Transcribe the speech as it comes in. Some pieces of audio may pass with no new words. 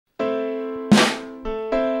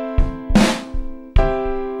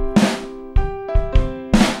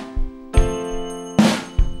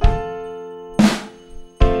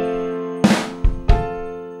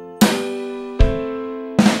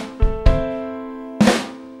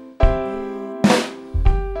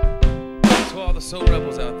all the soul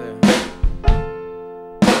rebels out there.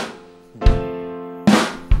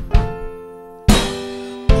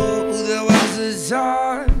 Oh, there was a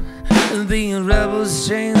time being rebels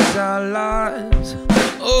changed our lives.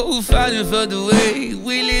 Oh, fighting for the way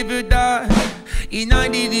we live or die.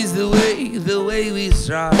 United is the way we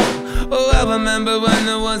strive. Oh, I remember when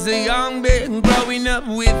I was a young man, growing up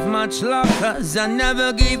with much love, 'cause I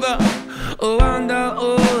never gave up. Oh, under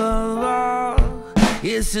all,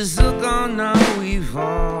 it's just look on now we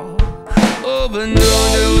fall. Oh, but no,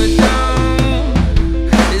 that we're down.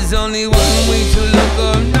 There's only one way to look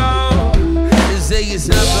up now. To say it's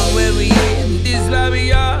not from where we end, this where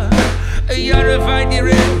we are. You gotta fight the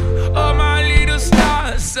red. Oh, my little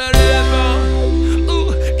star, so rebel.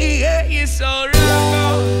 Ooh, yeah, you're so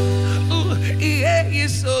rebel. Ooh, yeah, you're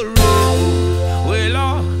so rebel. Well,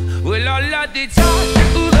 all of the time,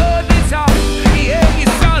 ooh, all the time. Yeah,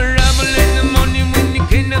 you're so rebel in the morning when you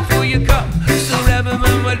can't fill your cup. So rebel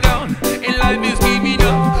when we're down, and life is giving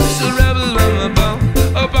up. So rebel when we're bound,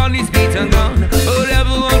 up on these beats and gone. Oh,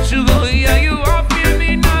 rebel, won't you go? Yeah, you all feel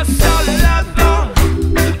me now, so rebel.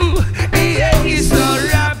 Ooh, yeah, you're so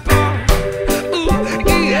rebel. Ooh,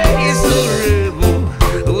 yeah, you're so rebel.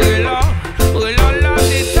 Well, all of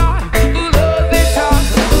the time, ooh, all the time.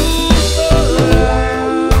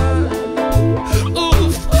 Ooh,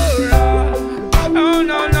 for right. Oh,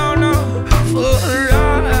 no, no, no, for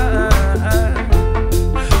right.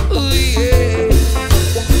 Ooh, yeah.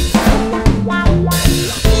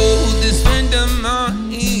 Oh, this friend of mine,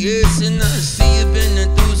 yes, and I see you been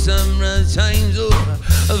through some rough times. Oh,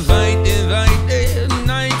 fighting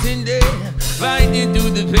night and day, fighting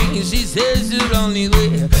through the pain. She says the only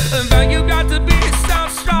way, but you got to be so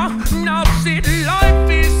strong. Now see, life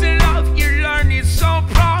is love. You learn it so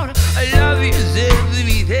proud. Love is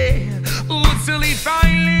every day. Ooh, till he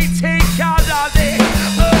finally takes out of it.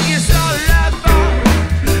 Oh, you're so rebel.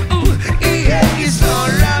 Ooh, yeah, you're so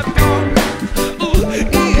rebel. Ooh,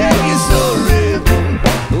 yeah, you're so rebel.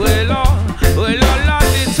 Well, all of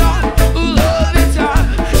the time. Ooh, all the time.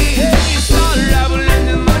 Yeah, you're so rebel. And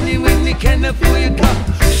the money when you can't afford your cup.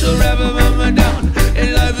 So rebel when we're down, and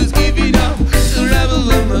life is giving up. So rebel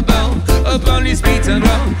when we're bound, up on these beats and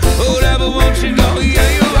round. Oh, rebel, won't you go? Yeah,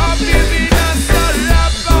 you are giving us so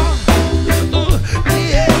rebel. Ooh,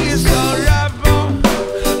 yeah, you're so rebel.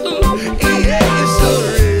 Ooh, yeah, you're so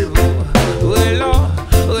rebel. Well, all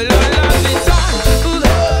of the time. Ooh,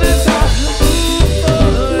 all the time.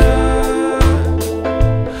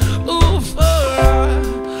 Ooh, for right.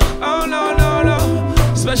 Oh, no, no, no.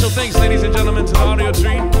 Special thanks, ladies and gentlemen, to the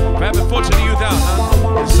Audiotree for having Fortunate Youth out,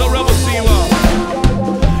 huh? And so rebels, see you all.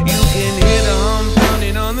 You can hear the hum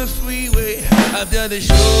pounding on the freeway after the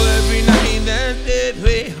show every night that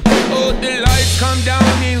way. Oh, the lights come down,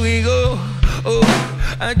 here we go. Oh,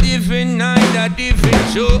 a different night, a different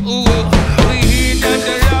show. Oh, we hear that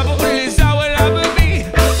the rebel is our rebel be.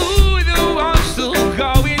 Ooh, the ones who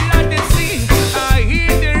go in like the sea. I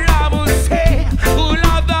hear the rebel say, oh,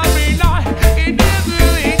 love every night, in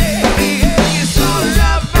every day. Yeah, you're so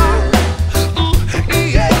rebel. Ooh,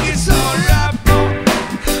 yeah, you're so rebel.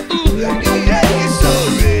 Ooh, yeah, you're so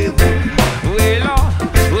rebel.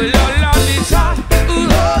 Well, all of the time. Ooh,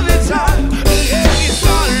 all the time. Yeah, you're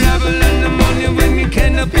so rebel in the morning when you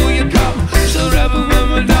can't pull your cup. So rebel when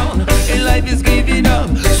we're down, and life is giving up.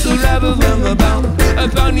 So rebel when we're bound,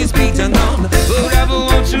 up on these beats and gone. Oh, rebel,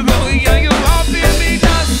 won't you go? Yeah, you all feel me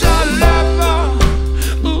now, so rebel.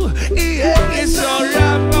 Ooh, yeah, you're so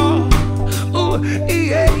rebel. Ooh,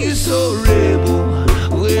 yeah, you're so rebel.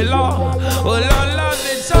 Well, all of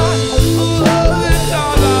the time. Ooh, all the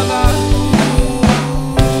time.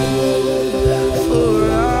 For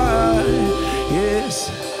right, yes,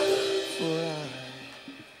 for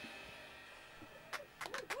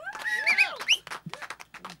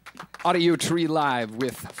right. Audiotree live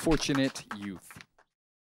with Fortunate Youth.